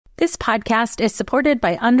This podcast is supported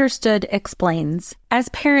by Understood Explains. As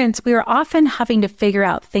parents, we are often having to figure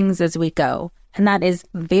out things as we go, and that is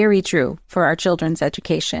very true for our children's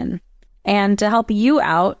education. And to help you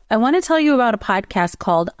out, I want to tell you about a podcast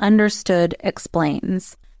called Understood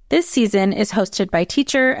Explains. This season is hosted by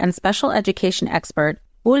teacher and special education expert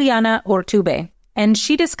Juliana Urtube, and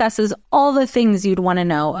she discusses all the things you'd want to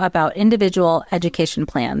know about individual education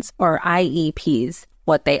plans, or IEPs,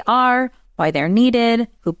 what they are, why they're needed,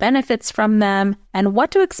 who benefits from them, and what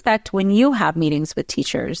to expect when you have meetings with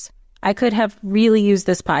teachers. I could have really used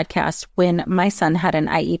this podcast when my son had an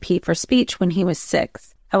IEP for speech when he was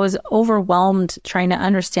 6. I was overwhelmed trying to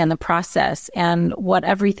understand the process and what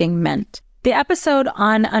everything meant. The episode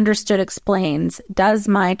on Understood Explains, Does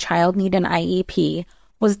My Child Need an IEP?,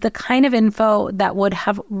 was the kind of info that would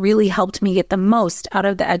have really helped me get the most out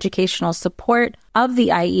of the educational support of the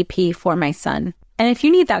IEP for my son. And if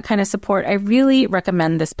you need that kind of support, I really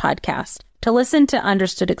recommend this podcast. To listen to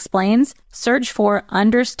Understood Explains, search for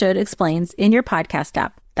Understood Explains in your podcast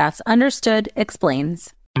app. That's Understood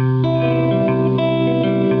Explains.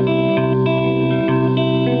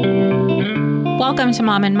 Welcome to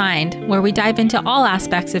Mom in Mind, where we dive into all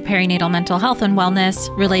aspects of perinatal mental health and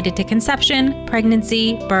wellness related to conception,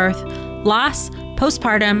 pregnancy, birth, loss,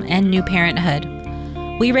 postpartum, and new parenthood.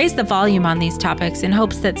 We raise the volume on these topics in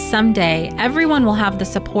hopes that someday everyone will have the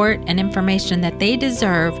support and information that they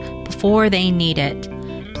deserve before they need it.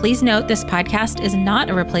 Please note this podcast is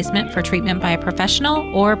not a replacement for treatment by a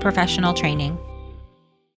professional or professional training.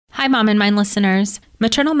 Hi, Mom in Mind listeners.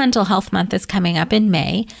 Maternal Mental Health Month is coming up in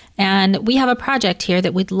May, and we have a project here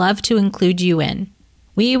that we'd love to include you in.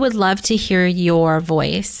 We would love to hear your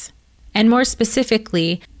voice. And more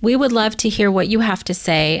specifically, we would love to hear what you have to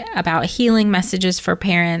say about healing messages for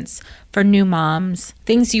parents, for new moms,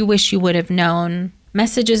 things you wish you would have known,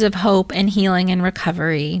 messages of hope and healing and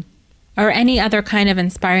recovery, or any other kind of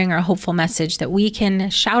inspiring or hopeful message that we can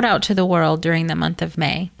shout out to the world during the month of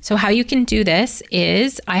May. So how you can do this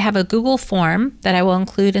is I have a Google form that I will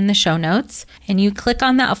include in the show notes, and you click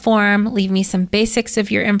on that form, leave me some basics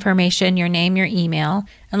of your information, your name, your email,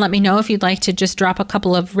 and let me know if you'd like to just drop a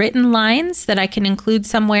couple of written lines that I can include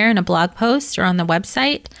somewhere in a blog post or on the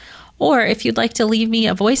website, or if you'd like to leave me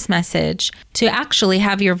a voice message to actually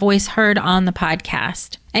have your voice heard on the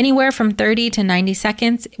podcast. Anywhere from 30 to 90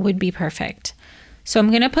 seconds would be perfect. So I'm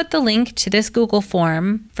going to put the link to this Google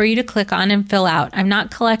form for you to click on and fill out. I'm not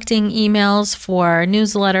collecting emails for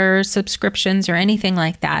newsletters, subscriptions, or anything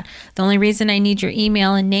like that. The only reason I need your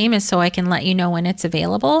email and name is so I can let you know when it's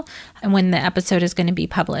available and when the episode is going to be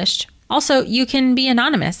published. Also, you can be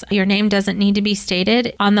anonymous. Your name doesn't need to be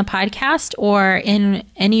stated on the podcast or in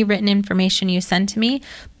any written information you send to me,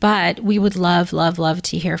 but we would love, love, love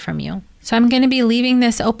to hear from you. So I'm going to be leaving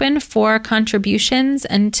this open for contributions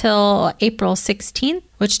until April 16th,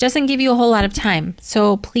 which doesn't give you a whole lot of time.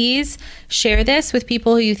 So please share this with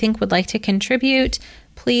people who you think would like to contribute.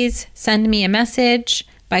 Please send me a message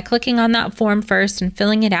by clicking on that form first and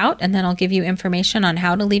filling it out, and then I'll give you information on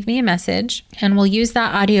how to leave me a message, and we'll use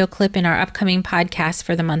that audio clip in our upcoming podcast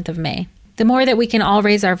for the month of May. The more that we can all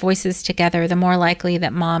raise our voices together, the more likely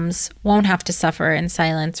that moms won't have to suffer in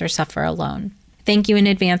silence or suffer alone. Thank you in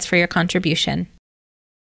advance for your contribution.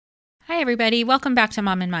 Hi, everybody. Welcome back to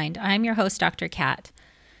Mom in Mind. I'm your host, Dr. Kat.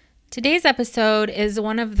 Today's episode is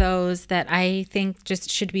one of those that I think just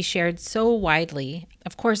should be shared so widely.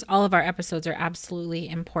 Of course, all of our episodes are absolutely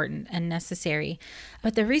important and necessary.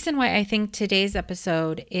 But the reason why I think today's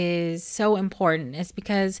episode is so important is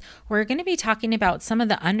because we're going to be talking about some of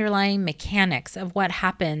the underlying mechanics of what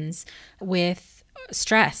happens with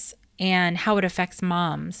stress and how it affects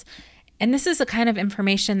moms. And this is the kind of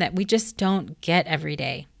information that we just don't get every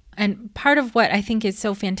day. And part of what I think is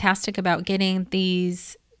so fantastic about getting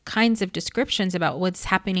these kinds of descriptions about what's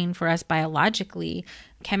happening for us biologically,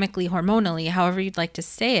 chemically, hormonally, however you'd like to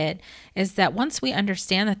say it, is that once we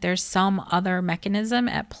understand that there's some other mechanism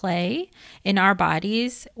at play in our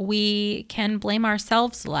bodies, we can blame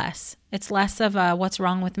ourselves less. It's less of a what's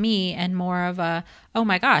wrong with me and more of a, oh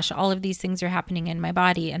my gosh, all of these things are happening in my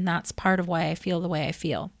body, and that's part of why I feel the way I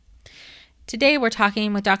feel. Today, we're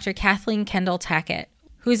talking with Dr. Kathleen Kendall-Tackett,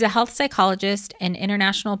 who's a health psychologist and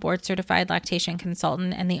international board-certified lactation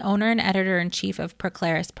consultant and the owner and editor-in-chief of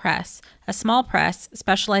Proclaris Press, a small press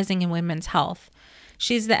specializing in women's health.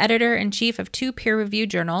 She's the editor-in-chief of 2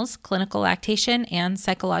 peer-reviewed journals, Clinical Lactation and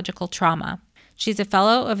Psychological Trauma. She's a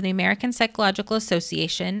fellow of the American Psychological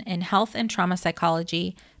Association in Health and Trauma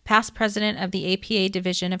Psychology, past president of the APA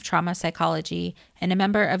Division of Trauma Psychology, and a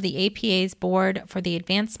member of the APA's Board for the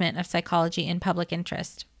Advancement of Psychology in Public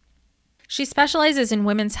Interest. She specializes in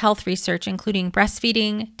women's health research, including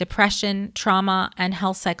breastfeeding, depression, trauma, and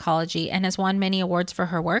health psychology, and has won many awards for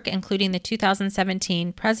her work, including the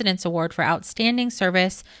 2017 President's Award for Outstanding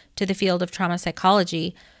Service to the Field of Trauma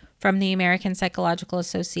Psychology from the American Psychological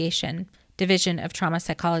Association, Division of Trauma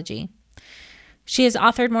Psychology. She has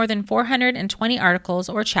authored more than 420 articles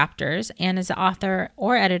or chapters and is the author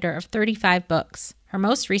or editor of 35 books. Her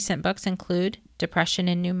most recent books include Depression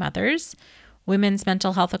in New Mothers, Women's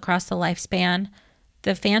Mental Health Across the Lifespan,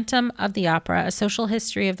 The Phantom of the Opera, A Social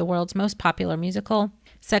History of the World's Most Popular Musical,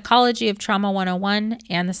 Psychology of Trauma 101,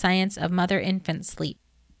 and The Science of Mother-Infant Sleep.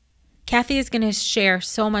 Kathy is going to share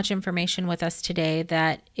so much information with us today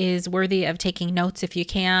that is worthy of taking notes if you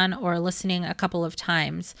can, or listening a couple of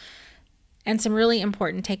times, and some really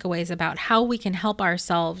important takeaways about how we can help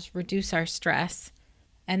ourselves reduce our stress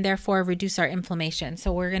and therefore reduce our inflammation.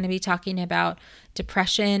 So we're going to be talking about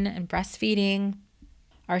depression and breastfeeding,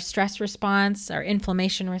 our stress response, our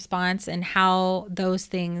inflammation response, and how those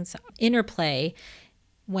things interplay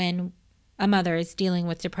when a mother is dealing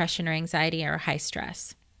with depression or anxiety or high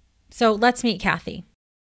stress. So let's meet Kathy.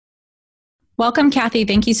 Welcome, Kathy.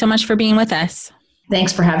 Thank you so much for being with us.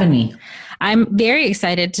 Thanks for having me. I'm very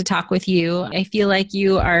excited to talk with you. I feel like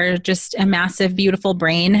you are just a massive, beautiful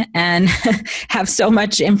brain and have so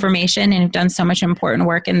much information and have done so much important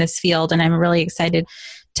work in this field. And I'm really excited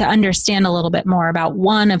to understand a little bit more about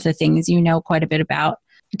one of the things you know quite a bit about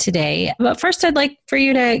today. But first, I'd like for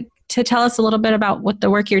you to tell us a little bit about what the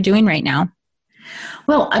work you're doing right now.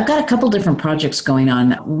 Well, I've got a couple different projects going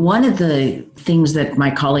on. One of the things that my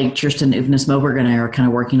colleague Kirsten Uvnes-Moberg and I are kind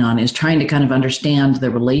of working on is trying to kind of understand the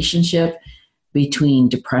relationship between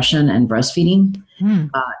depression and breastfeeding.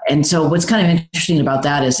 And so what's kind of interesting about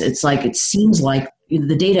that is it seems like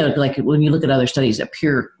the data, like when you look at other studies,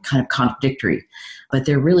 appear kind of contradictory, but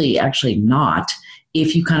they're really actually not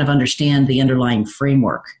if you kind of understand the underlying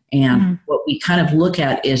framework. And what we kind of look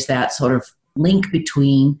at is that sort of link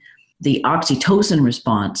between the oxytocin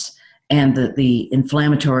response and the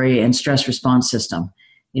inflammatory and stress response system,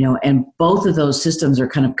 and both of those systems are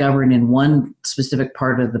kind of governed in one specific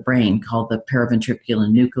part of the brain called the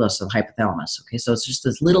paraventricular nucleus of the hypothalamus. Okay, so it's just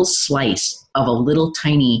this little slice of a little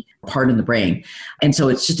tiny part of the brain. And so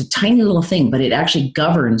it's just a tiny little thing, but it actually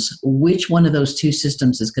governs which one of those two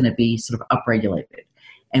systems is going to be sort of upregulated.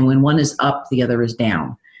 And when one is up, the other is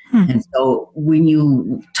down. And so when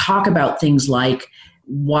you talk about things like,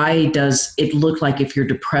 why does it look like if you're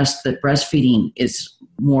depressed that breastfeeding is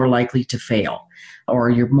more likely to fail or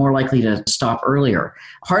you're more likely to stop earlier?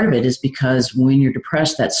 Part of it is because when you're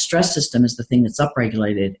depressed, that stress system is the thing that's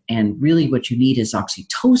upregulated, and really what you need is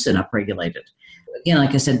oxytocin upregulated. Again,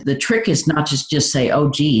 like I said, the trick is not just say, oh,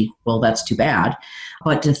 gee, well, that's too bad,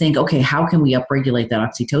 but to think, okay, how can we upregulate that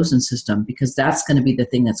oxytocin system? Because that's going to be the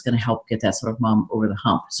thing that's going to help get that sort of mom over the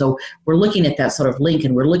hump. So we're looking at that sort of link,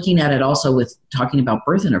 and we're looking at it also with talking about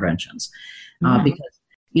birth interventions. Because,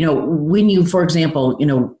 when you, for example,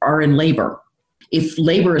 are in labor, if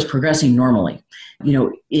labor is progressing normally,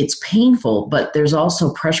 it's painful, but there's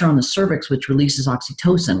also pressure on the cervix, which releases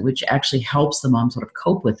oxytocin, which actually helps the mom sort of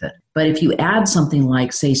cope with it. But if you add something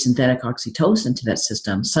like, say, synthetic oxytocin to that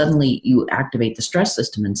system, suddenly you activate the stress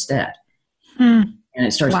system instead. And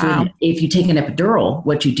it starts doing it. If you take an epidural,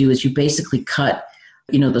 what you do is you basically cut,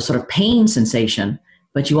 the sort of pain sensation,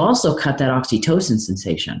 but you also cut that oxytocin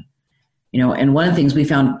sensation. And one of the things we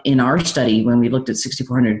found in our study when we looked at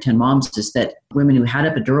 6,410 moms is that women who had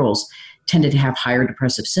epidurals tended to have higher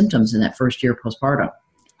depressive symptoms in that first year postpartum.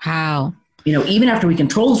 Wow. Even after we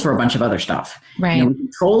controlled for a bunch of other stuff. Right. We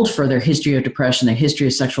controlled for their history of depression, their history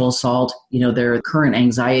of sexual assault, their current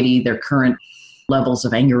anxiety, their current levels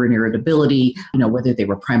of anger and irritability, whether they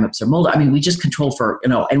were prime-ups or mold. We just controlled for,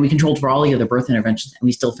 and we controlled for all the other birth interventions, and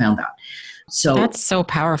we still found that. So that's so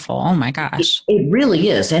powerful. Oh my gosh. It really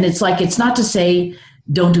is. And it's not to say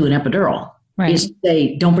don't do an epidural. Right. It's to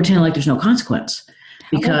say don't pretend like there's no consequence,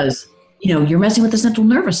 because, you're messing with the central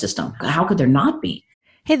nervous system. How could there not be?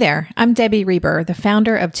 Hey there, I'm Debbie Reber, the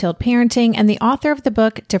founder of Tilt Parenting and the author of the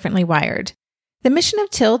book Differently Wired. The mission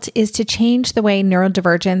of Tilt is to change the way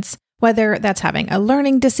neurodivergence, whether that's having a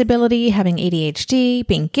learning disability, having ADHD,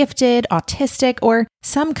 being gifted, autistic, or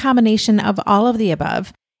some combination of all of the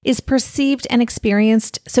above, is perceived and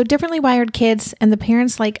experienced so differently wired kids and the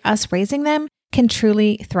parents like us raising them can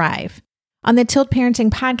truly thrive. On the Tilt Parenting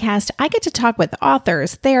podcast, I get to talk with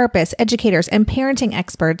authors, therapists, educators, and parenting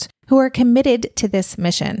experts who are committed to this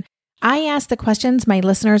mission. I ask the questions my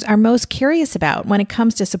listeners are most curious about when it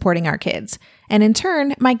comes to supporting our kids. And in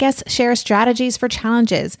turn, my guests share strategies for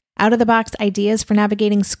challenges, out-of-the-box ideas for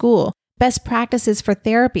navigating school, best practices for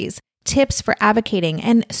therapies, tips for advocating,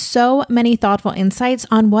 and so many thoughtful insights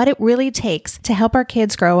on what it really takes to help our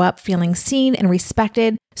kids grow up feeling seen and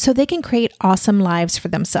respected so they can create awesome lives for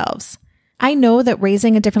themselves. I know that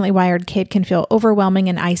raising a differently wired kid can feel overwhelming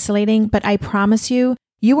and isolating, but I promise you,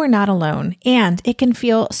 you are not alone, and it can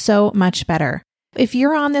feel so much better. If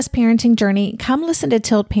you're on this parenting journey, come listen to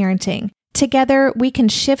Tilt Parenting. Together, we can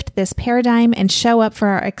shift this paradigm and show up for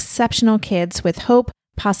our exceptional kids with hope,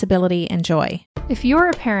 possibility, and joy. If you're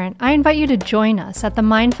a parent, I invite you to join us at the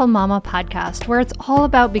Mindful Mama podcast, where it's all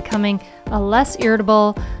about becoming a less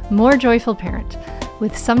irritable, more joyful parent.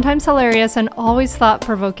 With sometimes hilarious and always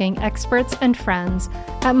thought-provoking experts and friends,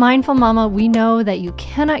 at Mindful Mama, we know that you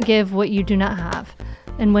cannot give what you do not have.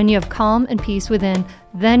 And when you have calm and peace within,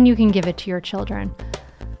 then you can give it to your children.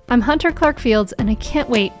 I'm Hunter Clark Fields, and I can't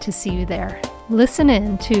wait to see you there. Listen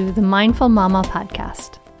in to the Mindful Mama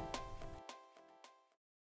podcast.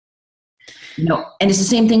 And it's the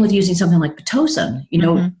same thing with using something like Pitocin.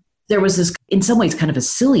 There was this, in some ways, kind of a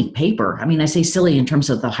silly paper. I mean, I say silly in terms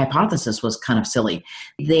of the hypothesis was kind of silly.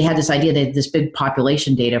 They had this idea, they had this big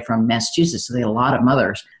population data from Massachusetts, so they had a lot of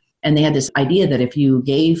mothers. And they had this idea that if you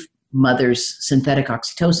gave mothers synthetic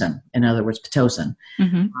oxytocin, in other words, Pitocin,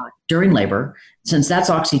 during labor, since that's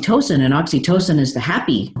oxytocin, and oxytocin is the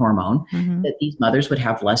happy hormone, that these mothers would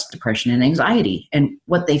have less depression and anxiety. And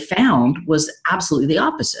what they found was absolutely the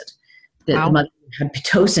opposite. That the mother who had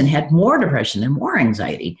Pitocin had more depression and more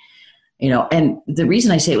anxiety. And the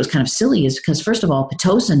reason I say it was kind of silly is because, first of all,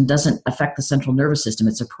 Pitocin doesn't affect the central nervous system.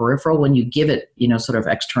 It's a peripheral. When you give it, sort of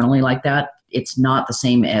externally like that, it's not the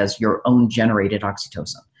same as your own generated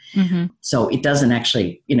oxytocin. So it doesn't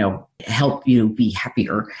actually, help you be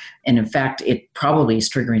happier. And in fact, it probably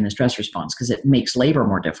is triggering the stress response because it makes labor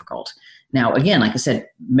more difficult. Now, again, like I said,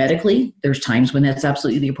 medically, there's times when that's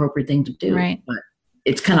absolutely the appropriate thing to do. Right. But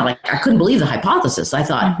it's kind of like, I couldn't believe the hypothesis. I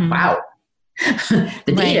thought, wow,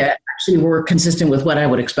 the data actually were consistent with what I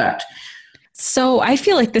would expect. So I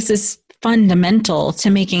feel like this is fundamental to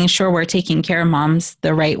making sure we're taking care of moms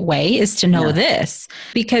the right way, is to know this.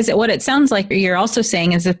 Because what it sounds like you're also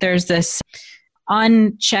saying is that there's this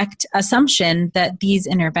unchecked assumption that these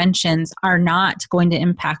interventions are not going to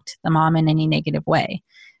impact the mom in any negative way.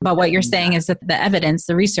 But what you're saying is that the evidence,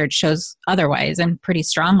 the research shows otherwise, and pretty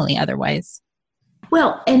strongly otherwise.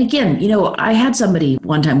 Well, and again, I had somebody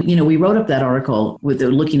one time, we wrote up that article with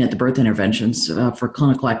looking at the birth interventions for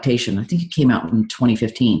clinical lactation. I think it came out in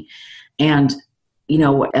 2015. And,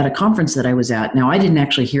 at a conference that I was at, now I didn't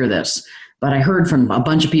actually hear this, but I heard from a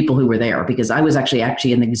bunch of people who were there because I was actually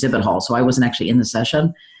in the exhibit hall. So I wasn't actually in the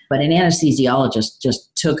session, but an anesthesiologist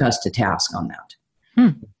just took us to task on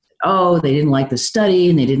that. Oh, they didn't like the study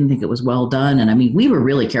and they didn't think it was well done. And I mean, we were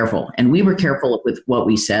really careful, and we were careful with what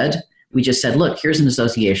we said. We just said, look, here's an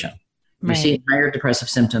association. We're seeing higher depressive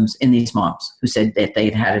symptoms in these moms who said that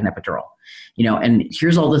they'd had an epidural, and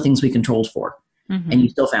here's all the things we controlled for. And you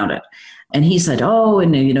still found it. And he said, oh,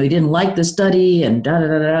 and he didn't like the study and da, da,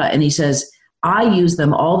 da, da. And he says, I use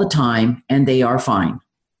them all the time and they are fine.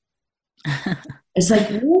 It's like,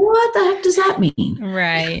 what the heck does that mean?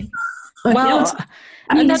 Right. Well,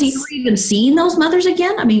 has he even seen those mothers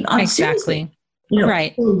again? I mean, exactly. Seriously.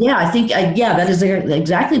 Right. Yeah, I think, that is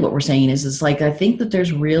exactly what we're saying is it's like, I think that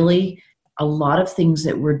there's really a lot of things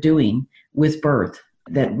that we're doing with birth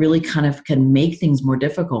that really kind of can make things more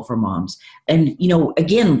difficult for moms. And,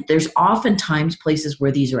 again, there's oftentimes places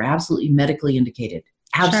where these are absolutely medically indicated.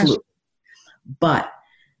 Absolutely. Sure. But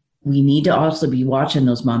we need to also be watching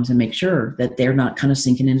those moms and make sure that they're not kind of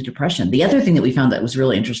sinking into depression. The other thing that we found that was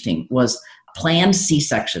really interesting was planned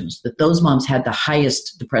C-sections, that those moms had the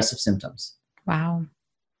highest depressive symptoms. Wow.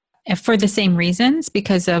 And for the same reasons,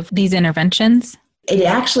 because of these interventions? It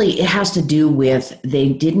has to do with they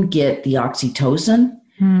didn't get the oxytocin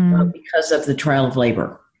because of the trial of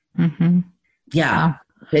labor. Yeah. Wow.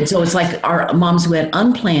 And so it's like our moms who had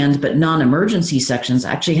unplanned but non-emergency sections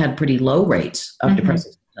actually had pretty low rates of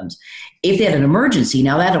depressive symptoms. If they had an emergency,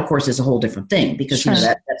 now that of course is a whole different thing because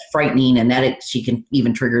that's frightening, and she can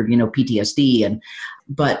even trigger PTSD.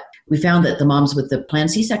 But we found that the moms with the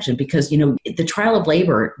planned C-section, because the trial of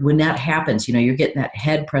labor, when that happens, you're getting that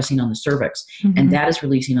head pressing on the cervix, and that is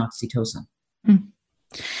releasing oxytocin.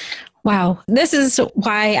 Wow. This is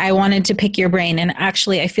why I wanted to pick your brain. And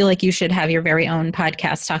actually, I feel like you should have your very own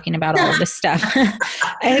podcast talking about all of this stuff.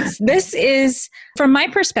 This is, from my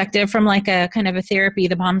perspective, from like a kind of a therapy,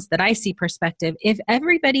 the moms that I see perspective, if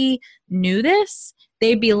everybody knew this,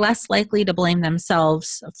 they'd be less likely to blame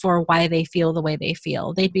themselves for why they feel the way they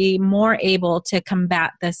feel. They'd be more able to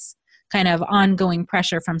combat this kind of ongoing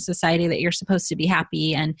pressure from society that you're supposed to be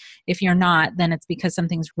happy. And if you're not, then it's because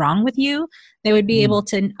something's wrong with you. They would be able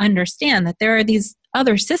to understand that there are these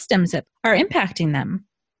other systems that are impacting them.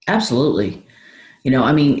 Absolutely.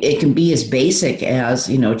 I mean, it can be as basic as,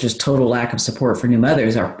 just total lack of support for new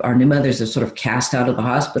mothers. Our new mothers are sort of cast out of the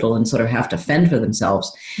hospital and sort of have to fend for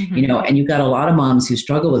themselves, and you've got a lot of moms who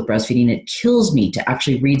struggle with breastfeeding. It kills me to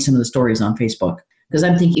actually read some of the stories on Facebook, because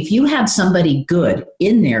I'm thinking, if you had somebody good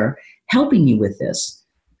in there helping you with this,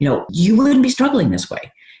 you wouldn't be struggling this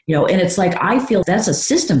way. And it's like, I feel that's a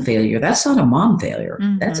system failure. That's not a mom failure.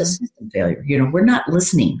 That's a system failure. We're not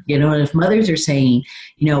listening, and if mothers are saying,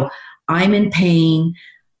 I'm in pain,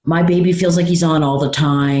 my baby feels like he's on all the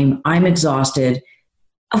time, I'm exhausted,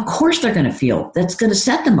 of course they're going to feel that's going to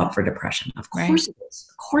set them up for depression. Of course it is.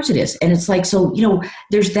 Of course it is. And it's like, so,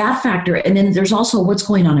 there's that factor. And then there's also what's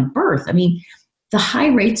going on in birth. I mean, the high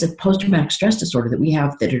rates of post-traumatic stress disorder that we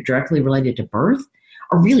have that are directly related to birth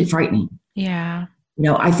are really frightening. Yeah.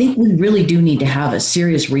 I think we really do need to have a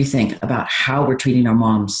serious rethink about how we're treating our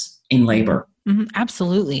moms in labor.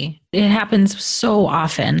 Absolutely. It happens so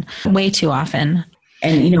often, way too often.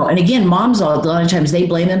 And, and again, moms, a lot of times they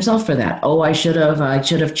blame themselves for that. Oh, I should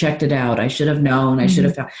have checked it out. I should have known. I should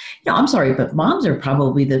have found. I'm sorry, but moms are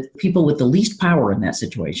probably the people with the least power in that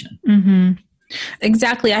situation.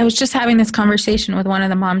 Exactly. I was just having this conversation with one of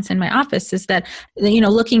the moms in my office, is that,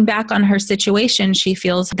 looking back on her situation, she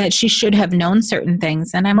feels that she should have known certain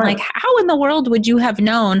things. And I'm like, how in the world would you have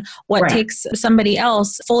known what takes somebody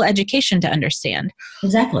else full education to understand?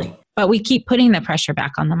 Exactly. But we keep putting the pressure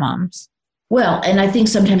back on the moms. Well, and I think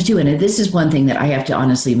sometimes too, and this is one thing that I have to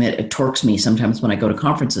honestly admit, it torques me sometimes when I go to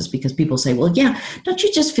conferences, because people say, well, yeah, don't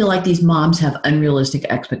you just feel like these moms have unrealistic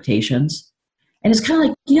expectations? And it's kind of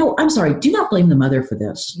like, I'm sorry, do not blame the mother for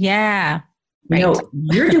this. Yeah.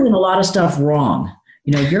 You're doing a lot of stuff wrong.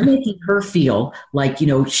 You're making her feel like,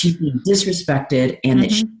 she's being disrespected and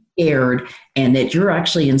that she's scared, and that you're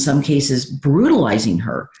actually in some cases brutalizing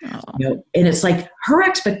her. And it's like her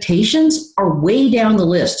expectations are way down the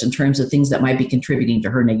list in terms of things that might be contributing to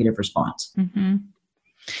her negative response.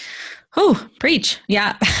 Oh, preach.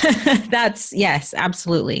 Yeah. Yes,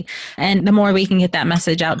 absolutely. And the more we can get that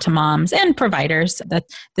message out to moms and providers that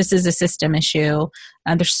this is a system issue,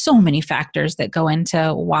 there's so many factors that go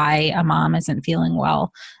into why a mom isn't feeling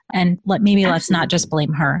well. And let's not just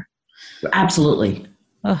blame her. Absolutely.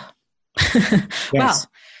 Oh. Yes. Wow.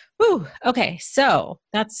 Woo. Okay. So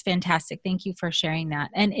that's fantastic. Thank you for sharing that.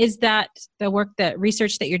 And is that the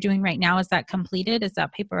research that you're doing right now, is that completed? Is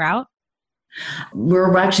that paper out?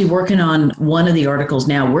 We're actually working on one of the articles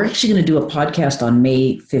now. We're actually going to do a podcast on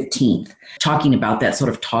May 15th talking about that sort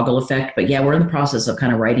of toggle effect. But yeah, we're in the process of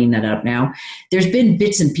kind of writing that up now. There's been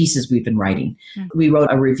bits and pieces we've been writing. We wrote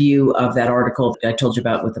a review of that article that I told you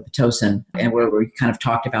about with the Pitocin, and where we kind of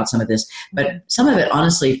talked about some of this. But some of it,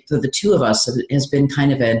 honestly, for the two of us, has been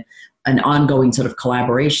kind of an ongoing sort of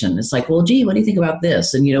collaboration. It's like, well, gee, what do you think about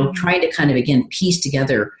this? And, trying to kind of, again, piece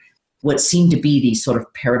together what seem to be these sort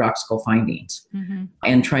of paradoxical findings,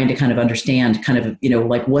 and trying to kind of understand kind of,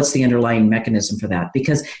 like what's the underlying mechanism for that?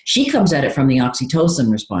 Because she comes at it from the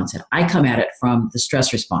oxytocin response and I come at it from the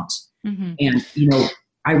stress response. And,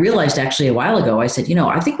 I realized actually a while ago, I said,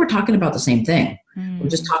 I think we're talking about the same thing. We're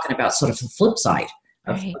just talking about sort of the flip side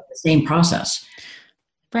of the same process.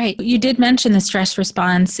 Right. You did mention the stress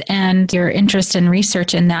response and your interest in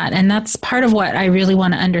research in that. And that's part of what I really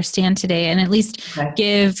want to understand today, and at least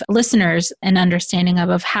give listeners an understanding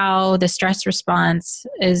of how the stress response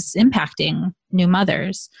is impacting new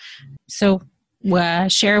mothers. So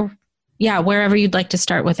share, wherever you'd like to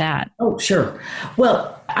start with that. Oh, sure.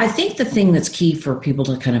 Well, I think the thing that's key for people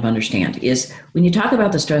to kind of understand is when you talk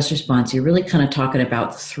about the stress response, you're really kind of talking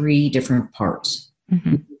about three different parts.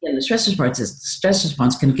 And the stress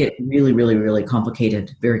response can get really, really, really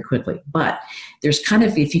complicated very quickly. But there's kind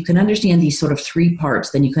of, if you can understand these sort of three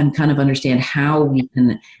parts, then you can kind of understand how we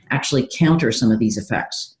can actually counter some of these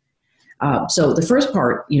effects. So the first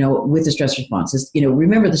part, with the stress response is,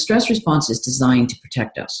 remember the stress response is designed to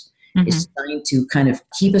protect us. It's designed to kind of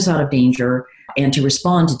keep us out of danger and to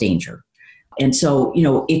respond to danger. And so,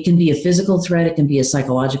 it can be a physical threat, it can be a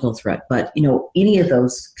psychological threat, but, any of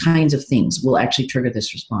those kinds of things will actually trigger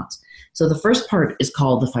this response. So the first part is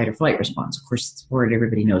called the fight or flight response. Of course, it's the word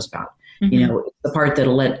everybody knows about. It's the part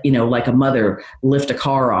that'll let, like a mother lift a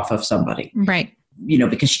car off of somebody. Right.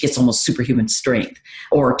 Because she gets almost superhuman strength,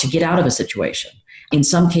 or to get out of a situation. In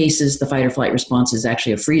some cases, the fight or flight response is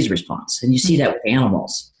actually a freeze response. And you see that with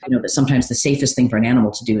animals, that sometimes the safest thing for an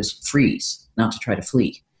animal to do is freeze, not to try to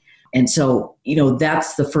flee. And so,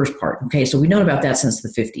 that's the first part. Okay, so we've known about that since the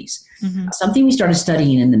 50s. Something we started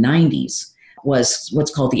studying in the 90s was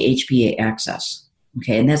what's called the HPA axis.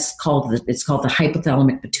 Okay, and it's called the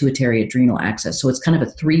hypothalamic pituitary adrenal axis. So it's kind of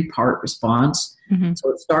a 3-part response.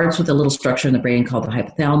 So it starts with a little structure in the brain called the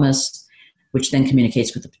hypothalamus, which then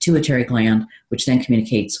communicates with the pituitary gland, which then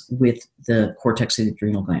communicates with the cortex of the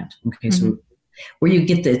adrenal gland. Okay, so where you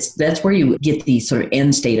get this, that's where you get the sort of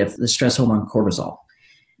end state of the stress hormone cortisol.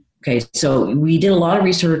 Okay, so we did a lot of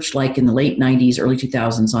research like in the late 90s, early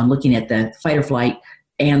 2000s on looking at the fight or flight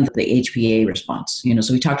and the HPA response.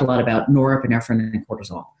 So we talked a lot about norepinephrine and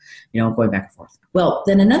cortisol, going back and forth. Well,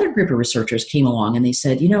 then another group of researchers came along and they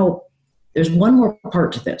said, there's one more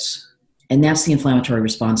part to this, and that's the inflammatory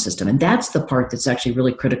response system. And that's the part that's actually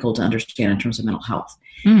really critical to understand in terms of mental health.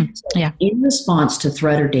 In response to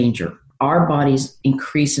threat or danger, our bodies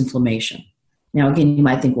increase inflammation. Now, again, you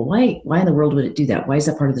might think, well, why in the world would it do that? Why is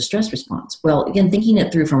that part of the stress response? Well, again, thinking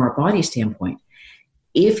it through from our body standpoint,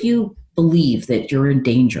 if you believe that you're in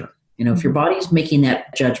danger, if your body's making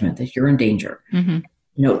that judgment that you're in danger,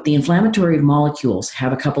 the inflammatory molecules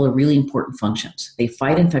have a couple of really important functions. They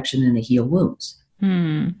fight infection and they heal wounds.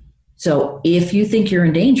 So if you think you're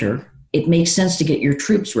in danger, it makes sense to get your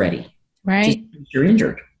troops ready. Right. You're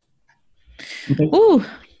injured. Okay? Ooh,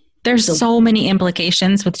 there's so many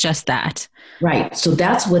implications with just that. Right. So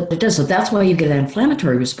that's what it does. So that's why you get an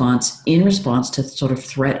inflammatory response in response to sort of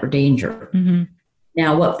threat or danger.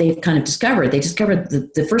 Now, what they've kind of discovered,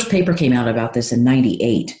 the first paper came out about this in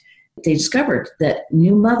 98. They discovered that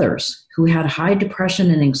new mothers who had high depression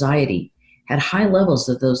and anxiety had high levels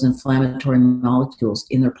of those inflammatory molecules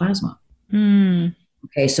in their plasma.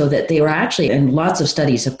 Okay, so that they were actually, and lots of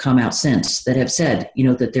studies have come out since that have said,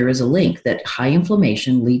 that there is a link that high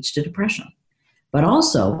inflammation leads to depression. But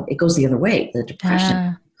also, it goes the other way. The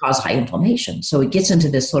depression causes high inflammation. So it gets into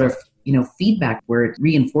this sort of, feedback where it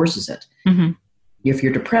reinforces it. If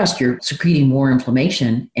you're depressed, you're secreting more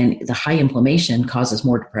inflammation, and the high inflammation causes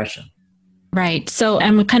more depression. Right. So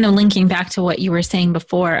I'm kind of linking back to what you were saying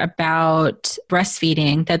before about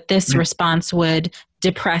breastfeeding, that this response would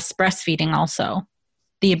depress breastfeeding also,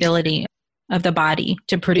 the ability of the body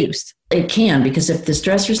to produce. It can, because if the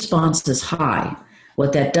stress response is high,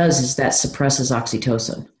 what that does is that suppresses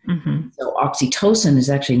oxytocin. So oxytocin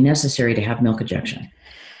is actually necessary to have milk ejection.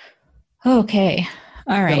 Okay.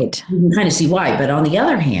 All right. So you can kind of see why. But on the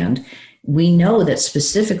other hand, we know that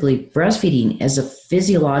specifically breastfeeding as a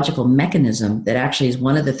physiological mechanism that actually is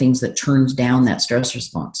one of the things that turns down that stress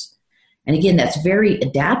response. And again, that's very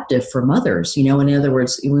adaptive for mothers. In other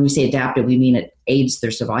words, when we say adaptive, we mean it aids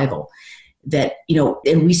their survival. That,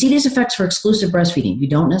 and we see these effects for exclusive breastfeeding. We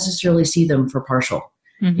don't necessarily see them for partial.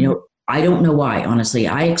 I don't know why, honestly.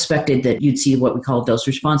 I expected that you'd see what we call a dose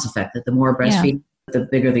response effect, that the more breastfeeding, the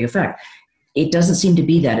bigger the effect. It doesn't seem to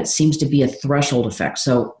be that. It seems to be a threshold effect.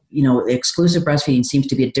 So, exclusive breastfeeding seems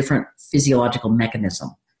to be a different physiological mechanism.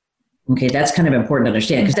 Okay, that's kind of important to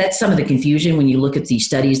understand, because that's some of the confusion when you look at these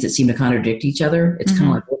studies that seem to contradict each other. It's kind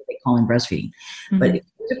of like what they call in breastfeeding. But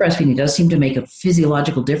exclusive breastfeeding does seem to make a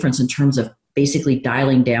physiological difference in terms of basically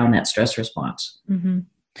dialing down that stress response.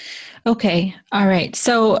 Okay. All right.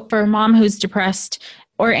 So for a mom who's depressed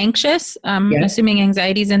or anxious, assuming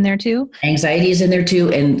anxiety is in there too? Anxiety is in there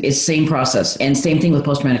too, and it's same process. And same thing with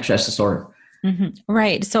post-traumatic stress disorder.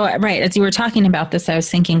 Right. So, as you were talking about this, I was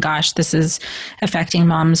thinking, gosh, this is affecting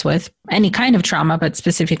moms with any kind of trauma, but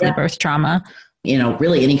specifically birth trauma.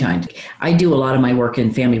 Really any kind. I do a lot of my work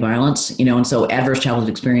in family violence, and so adverse childhood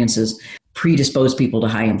experiences predispose people to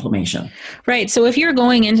high inflammation. Right. So if you're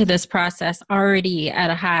going into this process already at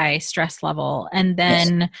a high stress level, and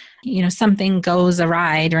then, something goes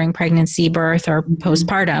awry during pregnancy, birth, or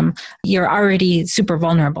postpartum, you're already super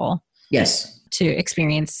vulnerable. Yes. To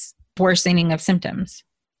experience worsening of symptoms.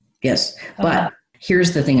 Yes. But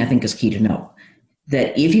here's the thing I think is key to know,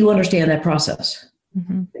 that if you understand that process,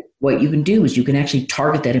 what you can do is you can actually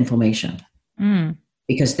target that inflammation,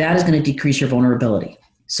 because that is going to decrease your vulnerability.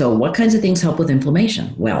 So what kinds of things help with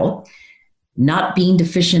inflammation? Well, not being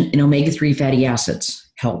deficient in omega-3 fatty acids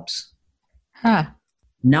helps.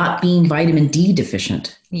 Not being vitamin D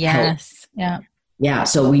deficient helps. Yeah,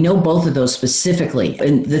 so we know both of those specifically.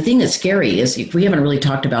 And the thing that's scary is we haven't really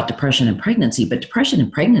talked about depression in pregnancy, but depression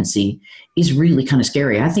in pregnancy is really kind of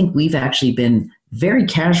scary. I think we've actually been very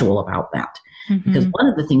casual about that, because one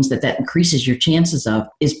of the things that increases your chances of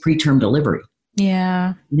is preterm delivery.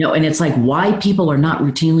 Yeah. And it's like why people are not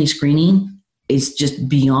routinely screening is just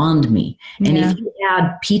beyond me. And if you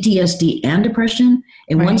add PTSD and depression,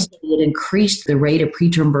 in one study it increased the rate of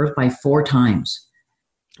preterm birth by 4 times.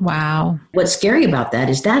 Wow. What's scary about that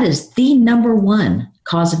is the number one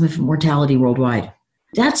cause of infant mortality worldwide.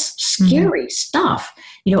 That's scary stuff.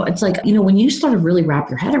 It's like, when you start to really wrap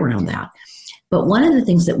your head around that. But one of the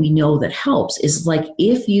things that we know that helps is like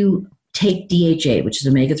if you take DHA, which is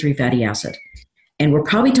omega-3 fatty acid, and we're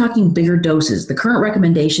probably talking bigger doses. The current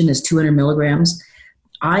recommendation is 200 milligrams.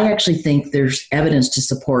 I actually think there's evidence to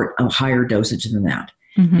support a higher dosage than that.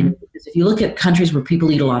 Because if you look at countries where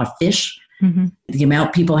people eat a lot of fish, the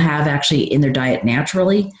amount people have actually in their diet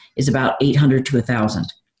naturally is about 800 to 1,000.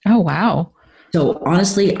 Oh, wow. So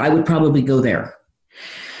honestly, I would probably go there.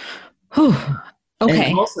 Okay.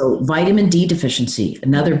 And also vitamin D deficiency,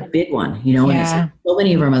 another big one, and it's so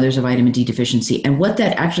many of our mothers have vitamin D deficiency. And what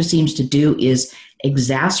that actually seems to do is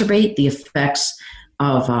exacerbate the effects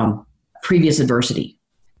of previous adversity.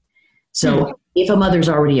 So if a mother's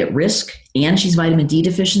already at risk and she's vitamin D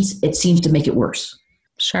deficient, it seems to make it worse.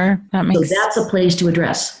 Sure. That makes So that's a place to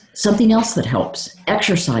address. Something else that helps,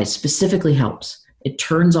 exercise specifically helps. It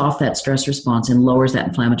turns off that stress response and lowers that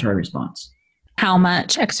inflammatory response. How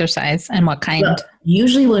much exercise and what kind? Well,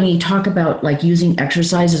 usually when we talk about like using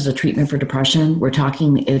exercise as a treatment for depression, we're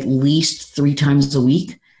talking at least 3 times a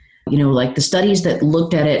week. Like the studies that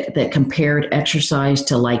looked at it that compared exercise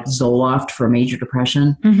to like Zoloft for major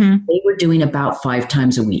depression, they were doing about 5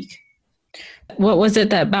 times a week. What was it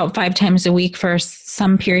that about 5 times a week for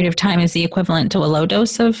some period of time is the equivalent to a low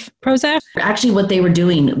dose of Prozac? Actually, what they were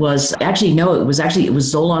doing was it was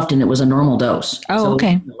Zoloft and it was a normal dose. Oh,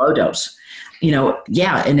 okay. Low dose.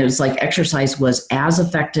 And it was like exercise was as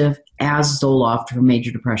effective as Zoloft for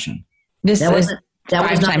major depression. That was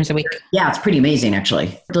 5 times a week. Yeah, it's pretty amazing,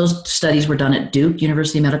 actually. Those studies were done at Duke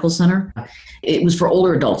University Medical Center. It was for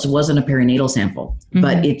older adults. It wasn't a perinatal sample,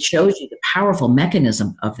 but it shows you the powerful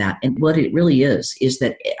mechanism of that. And what it really is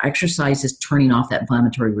that exercise is turning off that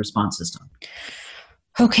inflammatory response system.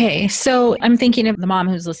 Okay, so I'm thinking of the mom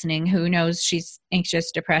who's listening who knows she's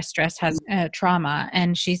anxious, depressed, stressed, has trauma,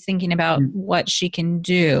 and she's thinking about what she can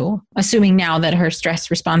do, assuming now that her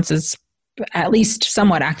stress response is at least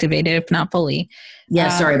somewhat activated, if not fully. Yeah,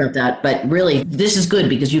 sorry about that. But really, this is good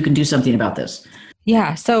because you can do something about this.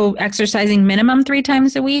 Yeah, so exercising minimum 3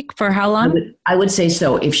 times a week for how long? I would say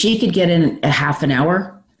so. If she could get in a half an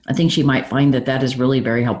hour, I think she might find that is really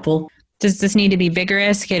very helpful. Does this need to be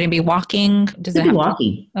vigorous? Can it be walking? Does it have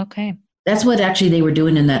walking? Okay. That's what actually they were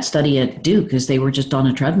doing in that study at Duke, because they were just on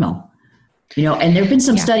a treadmill. And there have been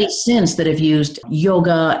some studies since that have used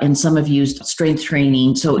yoga and some have used strength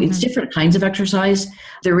training. So it's different kinds of exercise.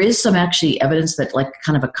 There is some actually evidence that like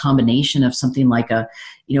kind of a combination of something like a,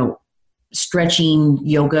 stretching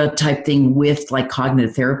yoga type thing with like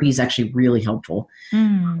cognitive therapy is actually really helpful.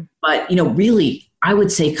 But, really, I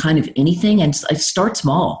would say kind of anything and start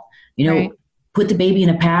small. Right. Put the baby in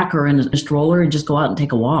a pack or in a stroller and just go out and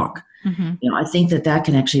take a walk. I think that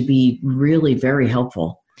can actually be really very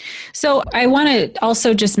helpful. So I want to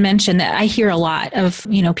also just mention that I hear a lot of,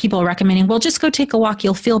 people recommending, well, just go take a walk,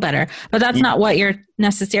 you'll feel better. But that's not what you're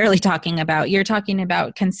necessarily talking about. You're talking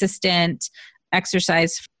about consistent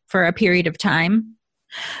exercise for a period of time.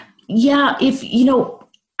 Yeah.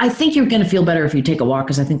 I think you're going to feel better if you take a walk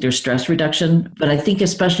because I think there's stress reduction. But I think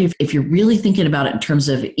especially if you're really thinking about it in terms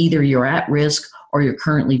of either you're at risk or you're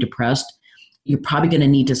currently depressed, you're probably going to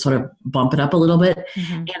need to sort of bump it up a little bit.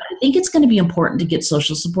 And I think it's going to be important to get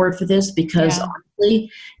social support for this because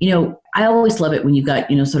honestly, I always love it when you've got,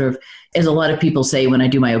 sort of, as a lot of people say when I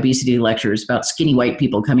do my obesity lectures about skinny white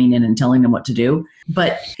people coming in and telling them what to do.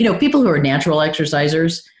 But, people who are natural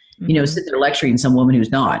exercisers, sit there lecturing some woman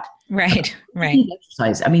who's not. Right.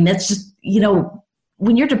 Exercise. I mean, that's just,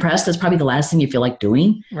 when you're depressed, that's probably the last thing you feel like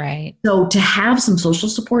doing. Right. So to have some social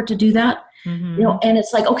support to do that, and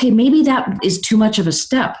it's like, okay, maybe that is too much of a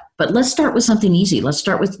step, but let's start with something easy. Let's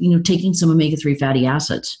start with, taking some omega-3 fatty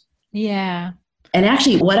acids. Yeah. And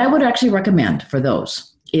actually, what I would actually recommend for those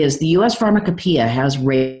is the U.S. Pharmacopoeia has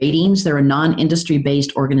ratings. They're a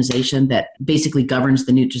non-industry-based organization that basically governs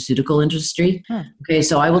the nutraceutical industry. Okay,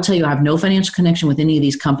 so I will tell you, I have no financial connection with any of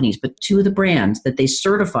these companies, but 2 of the brands that they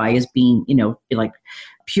certify as being, like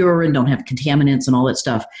pure and don't have contaminants and all that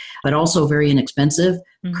stuff, but also very inexpensive.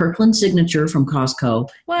 Kirkland Signature from Costco.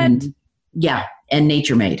 What? And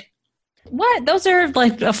Nature Made. What? Those are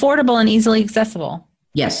like affordable and easily accessible.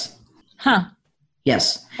 Yes. Huh.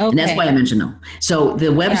 Yes. Okay. And that's why I mentioned them. So the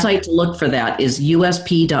website to look for that is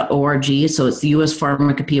usp.org. So it's the US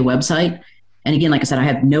Pharmacopoeia website. And again, like I said, I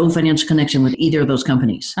have no financial connection with either of those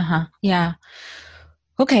companies. Yeah.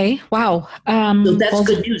 Okay. Wow. So that's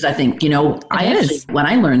good news, I think. When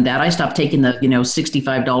I learned that, I stopped taking the,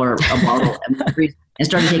 $65 a bottle and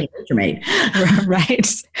started taking Nature Made.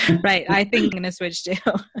 Right. I think I'm going to switch too.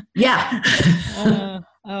 Yeah.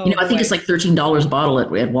 Oh, I think boy. it's like $13 a bottle at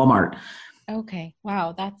Walmart. Okay.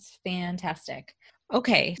 Wow. That's fantastic.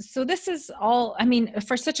 Okay. So this is all, I mean,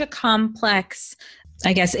 for such a complex,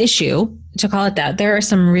 I guess, issue, to call it that, there are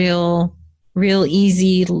some real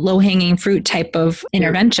easy, low hanging fruit type of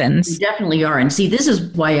interventions. There definitely are. And see, this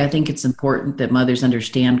is why I think it's important that mothers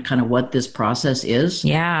understand kind of what this process is.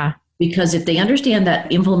 Yeah. Because if they understand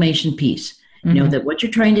that inflammation piece, that what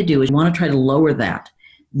you're trying to do is you want to try to lower that,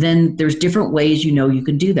 then there's different ways you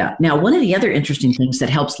can do that. Now, one of the other interesting things that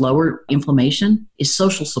helps lower inflammation is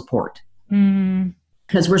social support.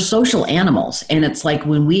 Because we're social animals. And it's like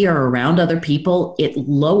when we are around other people, it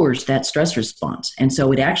lowers that stress response. And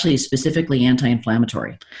so it actually is specifically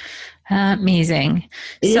anti-inflammatory. Amazing.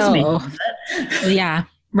 It is amazing. Yeah,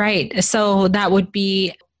 right. So that would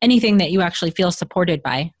be anything that you actually feel supported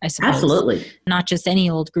by, I suppose. Absolutely. Not just any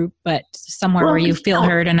old group, but somewhere where you feel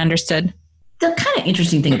heard and understood. The kind of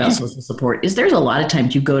interesting thing about social support is there's a lot of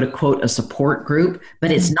times you go to quote a support group,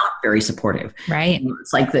 but it's not very supportive. Right.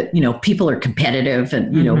 It's like that, people are competitive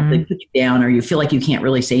and, they put you down or you feel like you can't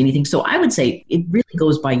really say anything. So I would say it really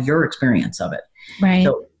goes by your experience of it. Right.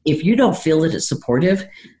 So if you don't feel that it's supportive,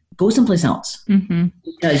 go someplace else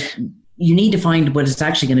because you need to find what is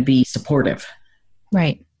actually going to be supportive.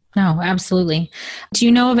 Right. No, absolutely. Do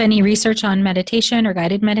you know of any research on meditation or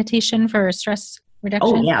guided meditation for stress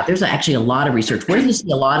reduction? Oh, yeah. There's actually a lot of research. Where you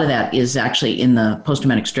see a lot of that is actually in the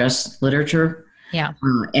post-traumatic stress literature. Yeah.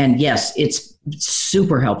 And yes, it's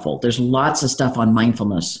super helpful. There's lots of stuff on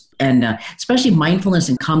mindfulness and especially mindfulness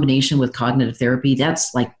in combination with cognitive therapy.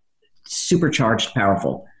 That's like supercharged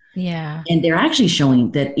powerful. Yeah. And they're actually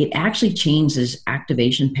showing that it actually changes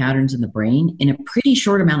activation patterns in the brain in a pretty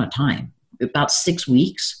short amount of time, about 6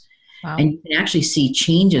 weeks. Wow. And you can actually see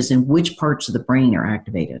changes in which parts of the brain are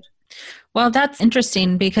activated. Well, that's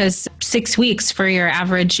interesting because 6 weeks for your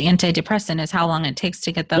average antidepressant is how long it takes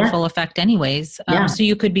to get the full effect anyways. So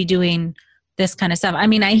you could be doing this kind of stuff. I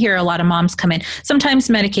mean, I hear a lot of moms come in. Sometimes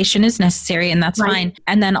medication is necessary and that's fine.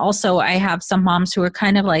 And then also I have some moms who are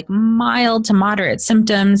kind of like mild to moderate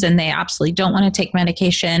symptoms and they absolutely don't want to take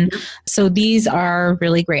medication. So these are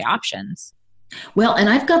really great options. Well, and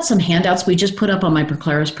I've got some handouts we just put up on my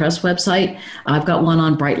Proclaris Press website. I've got one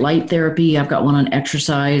on bright light therapy. I've got one on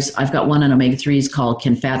exercise. I've got one on omega-3s called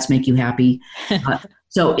Can Fats Make You Happy?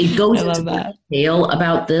 So it goes into detail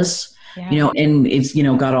about this, and it's,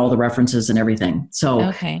 got all the references and everything.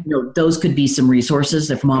 So, those could be some resources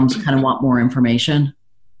if moms kind of want more information.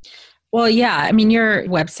 Well, yeah. I mean, your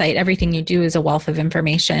website, everything you do is a wealth of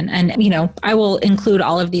information. And, I will include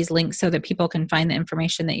all of these links so that people can find the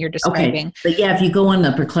information that you're describing. Okay. But yeah, if you go on the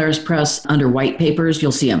Proclaris Press under white papers,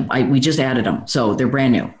 you'll see them. We just added them. So they're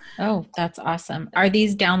brand new. Oh, that's awesome. Are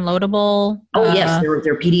these downloadable? Oh, yes.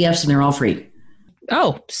 They're PDFs and they're all free.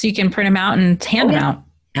 Oh, so you can print them out and hand them out.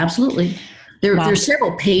 Absolutely. There's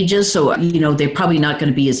several pages. So, they're probably not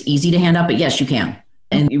going to be as easy to hand out, but yes, you can.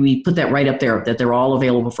 And we put that right up there that they're all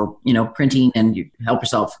available for, printing and you help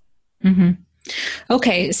yourself. Mm-hmm.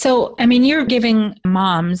 Okay. So, I mean, you're giving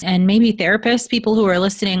moms and maybe therapists, people who are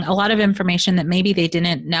listening, a lot of information that maybe they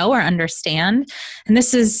didn't know or understand. And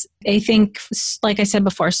this is, I think, like I said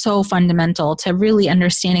before, so fundamental to really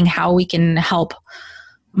understanding how we can help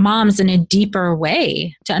moms in a deeper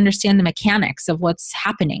way to understand the mechanics of what's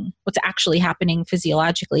actually happening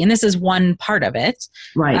physiologically. And this is one part of it,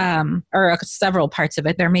 right? Or several parts of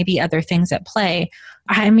it. There may be other things at play.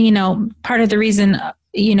 I mean, part of the reason,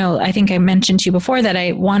 I think I mentioned to you before that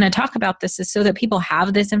I want to talk about this is so that people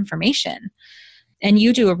have this information. And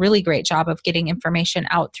you do a really great job of getting information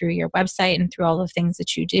out through your website and through all the things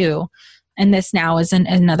that you do. And this now is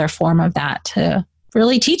another form of that to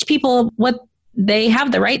really teach people what they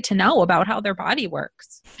have the right to know about how their body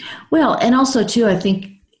works. Well, and also too, I think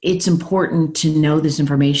it's important to know this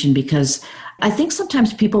information because I think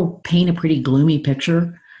sometimes people paint a pretty gloomy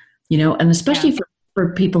picture, and especially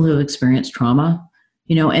for people who have experienced trauma,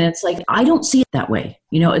 and it's like, I don't see it that way.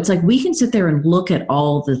 It's like we can sit there and look at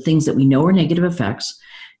all the things that we know are negative effects.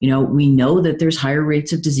 We know that there's higher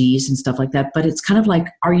rates of disease and stuff like that, but it's kind of like,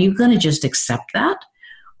 are you going to just accept that?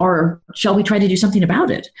 Or shall we try to do something about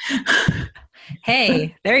it?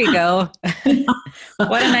 Hey, there you go.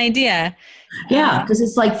 What an idea. Yeah, because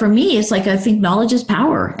it's like, for me, it's like, I think knowledge is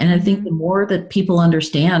power. And I think the more that people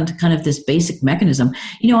understand kind of this basic mechanism,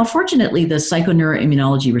 unfortunately, the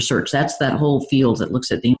psychoneuroimmunology research, that's that whole field that looks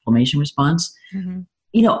at the inflammation response. Mm-hmm.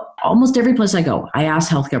 Almost every place I go, I ask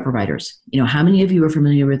healthcare providers, how many of you are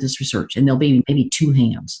familiar with this research? And there'll be maybe 2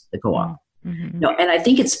 hands that go up. You know, and I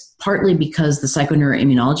think it's partly because the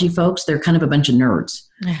psychoneuroimmunology folks, they're kind of a bunch of nerds.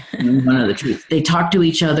 One of the truth. They talk to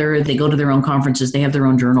each other, they go to their own conferences, they have their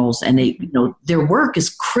own journals, and they, you know, their work is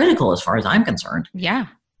critical as far as I'm concerned. Yeah.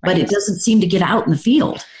 Right. But it doesn't seem to get out in the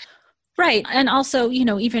field. Right. And also, you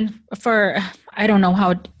know, even for, I don't know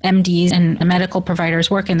how MDs and medical providers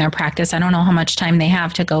work in their practice. I don't know how much time they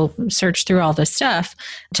have to go search through all this stuff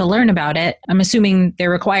to learn about it. I'm assuming they're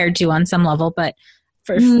required to on some level, but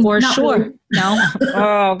for sure. Really. No.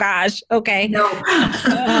 Oh gosh. Okay. No.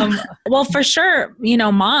 Well, for sure, you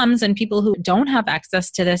know, moms and people who don't have access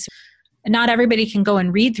to this, not everybody can go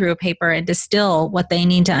and read through a paper and distill what they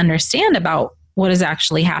need to understand about what is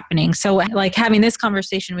actually happening. So like having this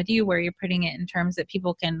conversation with you where you're putting it in terms that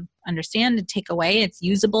people can understand and take away, it's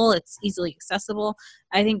usable, it's easily accessible.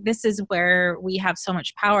 I think this is where we have so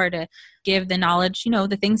much power to give the knowledge, you know,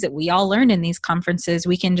 the things that we all learned in these conferences,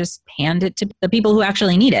 we can just hand it to the people who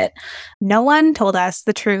actually need it. No one told us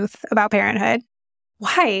the truth about parenthood.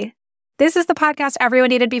 Why? This is the podcast everyone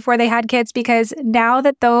needed before they had kids, because now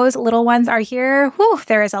that those little ones are here,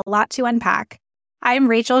 there is a lot to unpack. I'm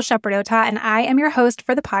Rachel Shepardota, and I am your host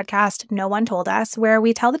for the podcast No One Told Us, where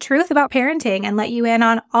we tell the truth about parenting and let you in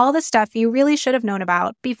on all the stuff you really should have known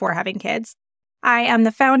about before having kids. I am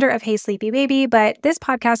the founder of Hey Sleepy Baby, but this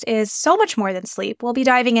podcast is so much more than sleep. We'll be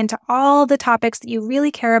diving into all the topics that you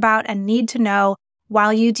really care about and need to know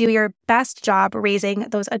while you do your best job raising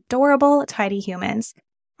those adorable, tiny humans.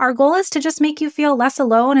 Our goal is to just make you feel less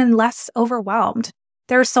alone and less overwhelmed.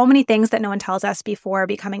 There are so many things that no one tells us before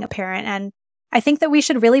becoming a parent, and I think that we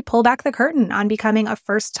should really pull back the curtain on becoming a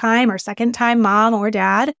first-time or second-time mom or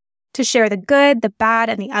dad to share the good, the bad,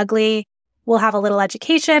 and the ugly. We'll have a little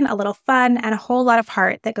education, a little fun, and a whole lot of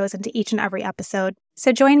heart that goes into each and every episode.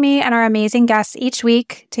 So join me and our amazing guests each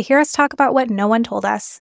week to hear us talk about what no one told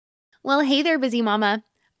us. Well, hey there, busy mama.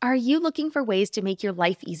 Are you looking for ways to make your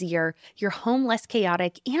life easier, your home less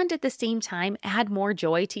chaotic, and at the same time add more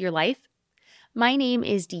joy to your life? My name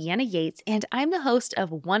is Deanna Yates, and I'm the host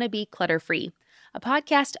of Wanna Be Clutter-Free, a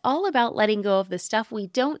podcast all about letting go of the stuff we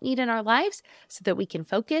don't need in our lives so that we can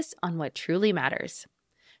focus on what truly matters.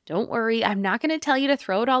 Don't worry, I'm not going to tell you to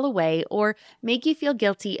throw it all away or make you feel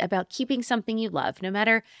guilty about keeping something you love, no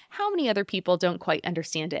matter how many other people don't quite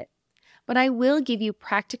understand it. But I will give you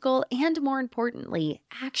practical and, more importantly,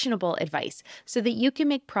 actionable advice so that you can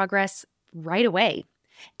make progress right away.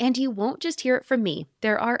 And you won't just hear it from me.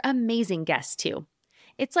 There are amazing guests too.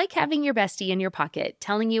 It's like having your bestie in your pocket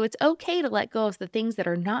telling you it's okay to let go of the things that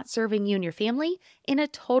are not serving you and your family in a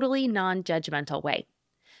totally non-judgmental way.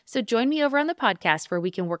 So join me over on the podcast where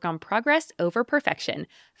we can work on progress over perfection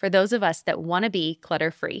for those of us that want to be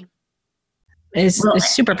clutter-free. It's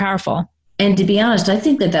super powerful. And to be honest, I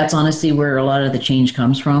think that that's honestly where a lot of the change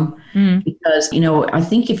comes from. Because, you know, I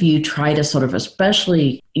think if you try to sort of,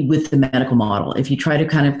 especially with the medical model, if you try to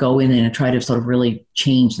kind of go in and try to sort of really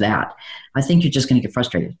change that, I think you're just going to get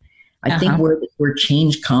frustrated. I think where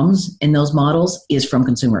change comes in those models is from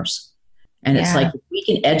consumers. And it's like, if we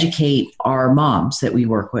can educate our moms that we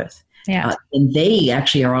work with, and they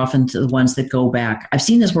actually are often the ones that go back. I've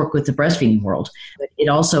seen this work with the breastfeeding world, but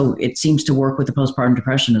it seems to work with the postpartum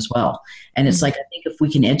depression as well. And it's like, I think if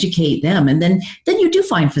we can educate them, and then you do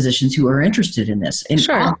find physicians who are interested in this. And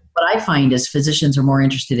what I find is physicians are more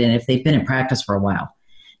interested in if they've been in practice for a while.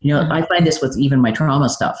 You know, I find this with even my trauma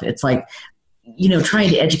stuff. It's like, you know, trying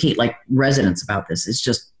to educate like residents about this is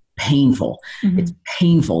just painful. It's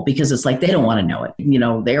painful because it's like they don't want to know it. You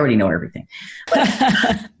know, they already know everything.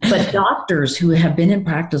 But doctors who have been in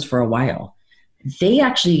practice for a while, they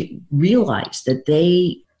actually realize that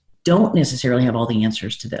they don't necessarily have all the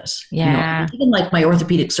answers to this. Yeah. You know, even like my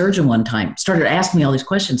orthopedic surgeon one time started asking me all these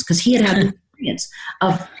questions because he had the experience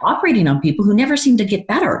of operating on people who never seemed to get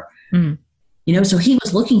better. You know, so he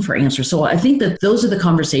was looking for answers. So I think that those are the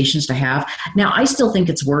conversations to have. Now, I still think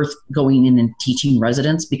it's worth going in and teaching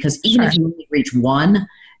residents because even if you only reach one,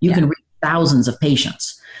 you can reach thousands of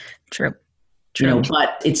patients. True. You know,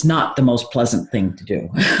 but it's not the most pleasant thing to do.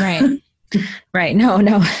 Right.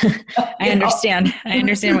 No. I understand. I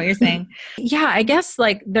understand what you're saying. Yeah, I guess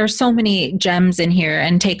like there's so many gems in here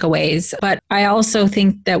and takeaways, but I also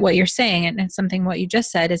think that what you're saying, and it's something what you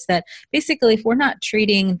just said, is that basically if we're not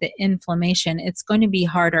treating the inflammation, it's going to be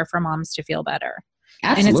harder for moms to feel better.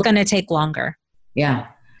 Absolutely. And it's going to take longer. Yeah.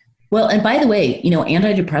 Well, and by the way, you know,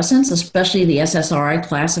 antidepressants, especially the SSRI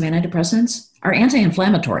class of antidepressants, are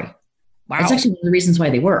anti-inflammatory. Wow. That's actually one of the reasons why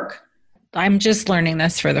they work. I'm just learning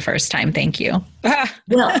this for the first time. Thank you.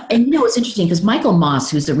 Well, and you know, it's interesting because Michael Moss,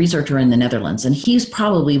 who's a researcher in the Netherlands, and he's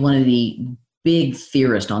probably one of the big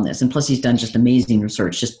theorists on this. And plus he's done just amazing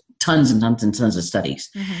research, just tons and tons and tons of studies.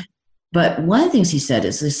 But one of the things he said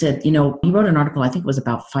is, he wrote an article, I think it was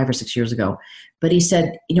about 5 or 6 years ago, but he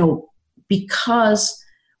said, because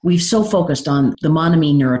we've so focused on the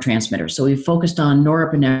monoamine neurotransmitters, so we've focused on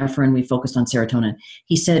norepinephrine, we've focused on serotonin.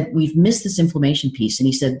 He said, we've missed this inflammation piece. And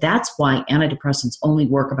he said, that's why antidepressants only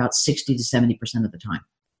work about 60 to 70% of the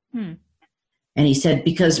time. And he said,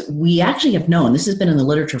 because we actually have known, this has been in the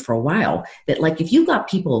literature for a while, that like if you've got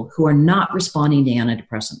people who are not responding to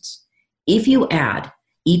antidepressants, if you add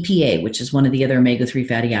EPA, which is one of the other omega-3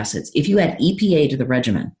 fatty acids, if you add EPA to the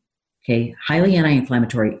regimen, okay, highly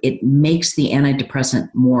anti-inflammatory, it makes the antidepressant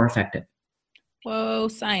more effective. Whoa,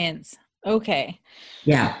 science. Okay.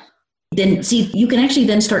 Yeah. Then see, you can actually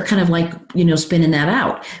then start kind of like, spinning that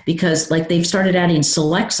out, because like they've started adding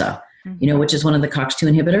Celexa, which is one of the COX-2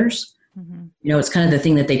 inhibitors. It's kind of the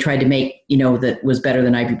thing that they tried to make, that was better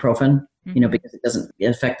than ibuprofen, because it doesn't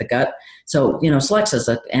affect the gut. So, Celexa is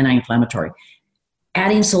an anti-inflammatory.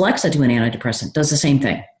 Adding Celexa to an antidepressant does the same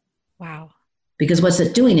thing. Wow. Because what's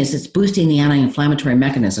it doing is it's boosting the anti-inflammatory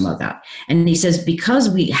mechanism of that. And he says, because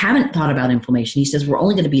we haven't thought about inflammation, he says, we're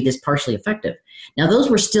only going to be this partially effective. Now, those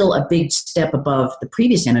were still a big step above the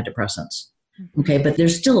previous antidepressants. Okay. But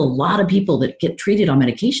there's still a lot of people that get treated on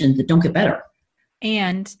medication that don't get better.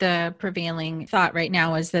 And the prevailing thought right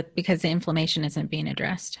now is that because the inflammation isn't being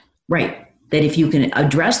addressed. Right. That if you can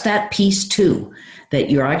address that piece too, that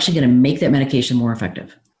you're actually going to make that medication more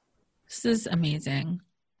effective. This is amazing.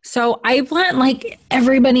 So I want like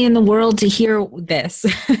everybody in the world to hear this.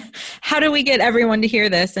 How do we get everyone to hear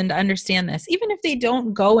this and to understand this? Even if they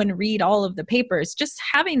don't go and read all of the papers, just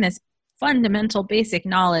having this fundamental basic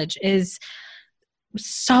knowledge is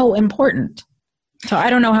so important. So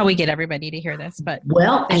I don't know how we get everybody to hear this, but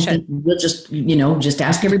I think we'll just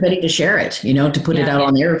ask everybody to share it, to put it out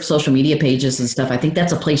on their social media pages and stuff. I think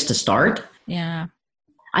that's a place to start. Yeah.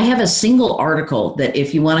 I have a single article that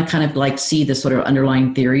if you want to kind of like see the sort of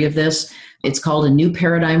underlying theory of this, it's called A New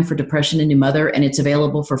Paradigm for Depression in New Mother, and it's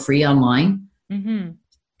available for free online. And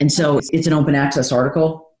so it's an open access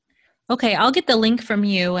article. Okay, I'll get the link from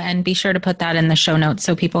you and be sure to put that in the show notes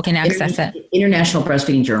so people can access it. International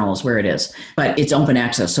Breastfeeding Journal is where it is, but it's open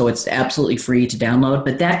access, so it's absolutely free to download.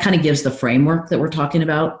 But that kind of gives the framework that we're talking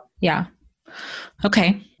about. Yeah.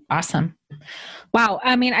 Okay, awesome. Wow.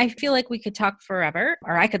 I mean, I feel like we could talk forever,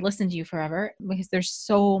 or I could listen to you forever, because there's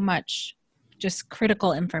so much just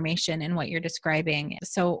critical information in what you're describing.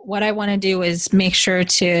 So what I want to do is make sure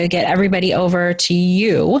to get everybody over to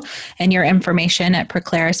you and your information at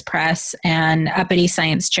Proclaris Press and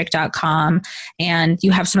uppitysciencechick.com. And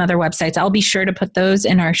you have some other websites. I'll be sure to put those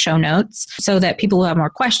in our show notes so that people who have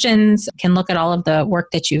more questions can look at all of the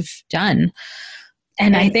work that you've done.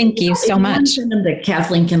 And I thank you so much. Send them to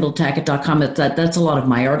KathleenKendallTackett.com. That's a lot of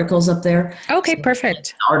my articles up there. Okay,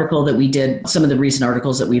 perfect. The article that we did, some of the recent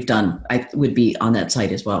articles that we've done, I would be on that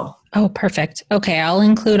site as well. Oh, perfect. Okay, I'll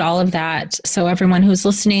include all of that. So everyone who's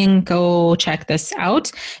listening, go check this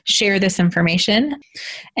out, share this information.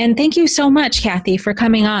 And thank you so much, Kathy, for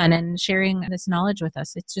coming on and sharing this knowledge with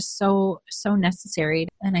us. It's just so necessary.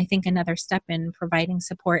 And I think another step in providing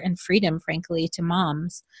support and freedom, frankly, to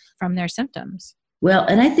moms from their symptoms. Well,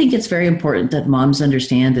 and I think it's very important that moms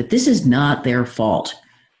understand that this is not their fault.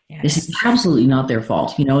 Yes. This is absolutely not their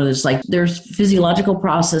fault. There's physiological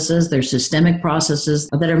processes, there's systemic processes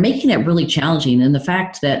that are making it really challenging. And the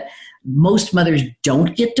fact that most mothers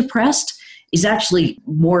don't get depressed is actually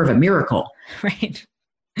more of a miracle. Right.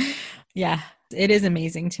 Yeah. It is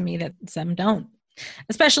amazing to me that some don't.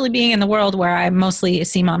 Especially being in the world where I mostly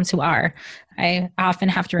see moms who are. I often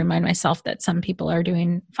have to remind myself that some people are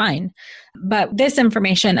doing fine. But this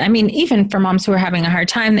information, I mean, even for moms who are having a hard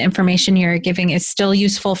time, the information you're giving is still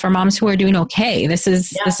useful for moms who are doing okay. This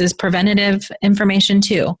is preventative information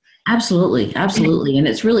too. Absolutely. Absolutely. And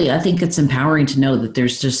it's really, I think it's empowering to know that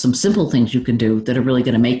there's just some simple things you can do that are really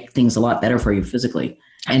going to make things a lot better for you physically.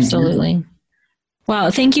 Absolutely.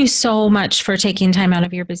 Well, thank you so much for taking time out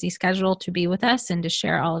of your busy schedule to be with us and to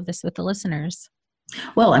share all of this with the listeners.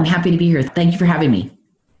 Well, I'm happy to be here. Thank you for having me.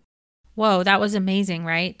 Whoa, that was amazing,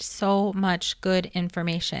 right? So much good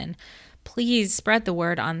information. Please spread the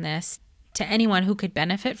word on this to anyone who could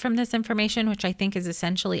benefit from this information, which I think is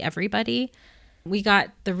essentially everybody. We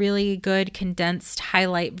got the really good condensed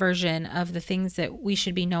highlight version of the things that we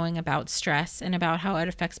should be knowing about stress and about how it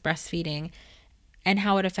affects breastfeeding and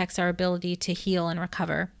how it affects our ability to heal and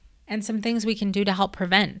recover, and some things we can do to help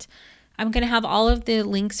prevent. I'm going to have all of the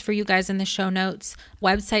links for you guys in the show notes.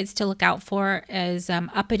 Websites to look out for is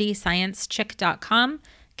uppitysciencechick.com,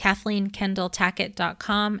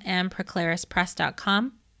 KathleenKendallTackett.com, and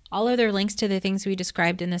ProclarisPress.com. All other links to the things we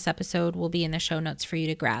described in this episode will be in the show notes for you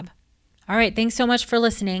to grab. All right. Thanks so much for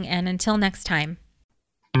listening. And until next time.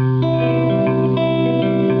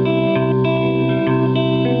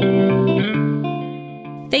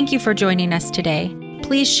 Thank you for joining us today.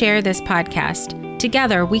 Please share this podcast.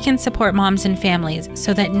 Together, we can support moms and families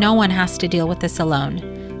so that no one has to deal with this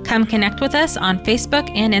alone. Come connect with us on Facebook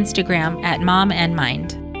and Instagram at Mom and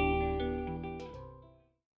Mind.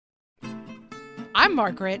 I'm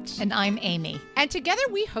Margaret. And I'm Amy. And together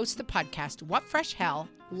we host the podcast, What Fresh Hell?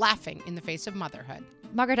 Laughing in the Face of Motherhood.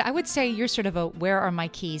 Margaret, I would say you're sort of a where are my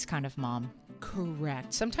keys kind of mom.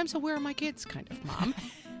 Correct. Sometimes a where are my kids kind of mom.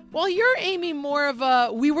 Well, you're, Amy, more of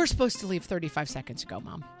a we were supposed to leave 35 seconds ago,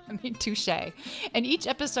 mom. I mean, touche. In each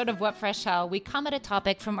episode of What Fresh Hell, we come at a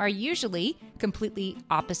topic from our usually completely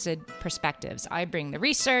opposite perspectives. I bring the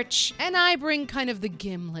research. And I bring kind of the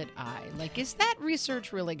gimlet eye. Like, is that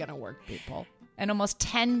research really going to work, people? And almost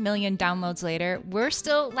 10 million downloads later, we're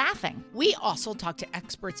still laughing. We also talk to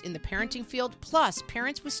experts in the parenting field, plus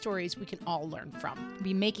parents with stories we can all learn from.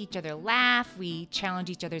 We make each other laugh, we challenge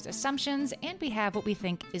each other's assumptions, and we have what we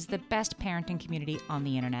think is the best parenting community on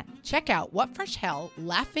the internet. Check out What Fresh Hell?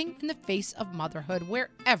 Laughing in the Face of Motherhood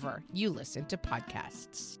wherever you listen to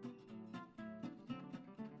podcasts.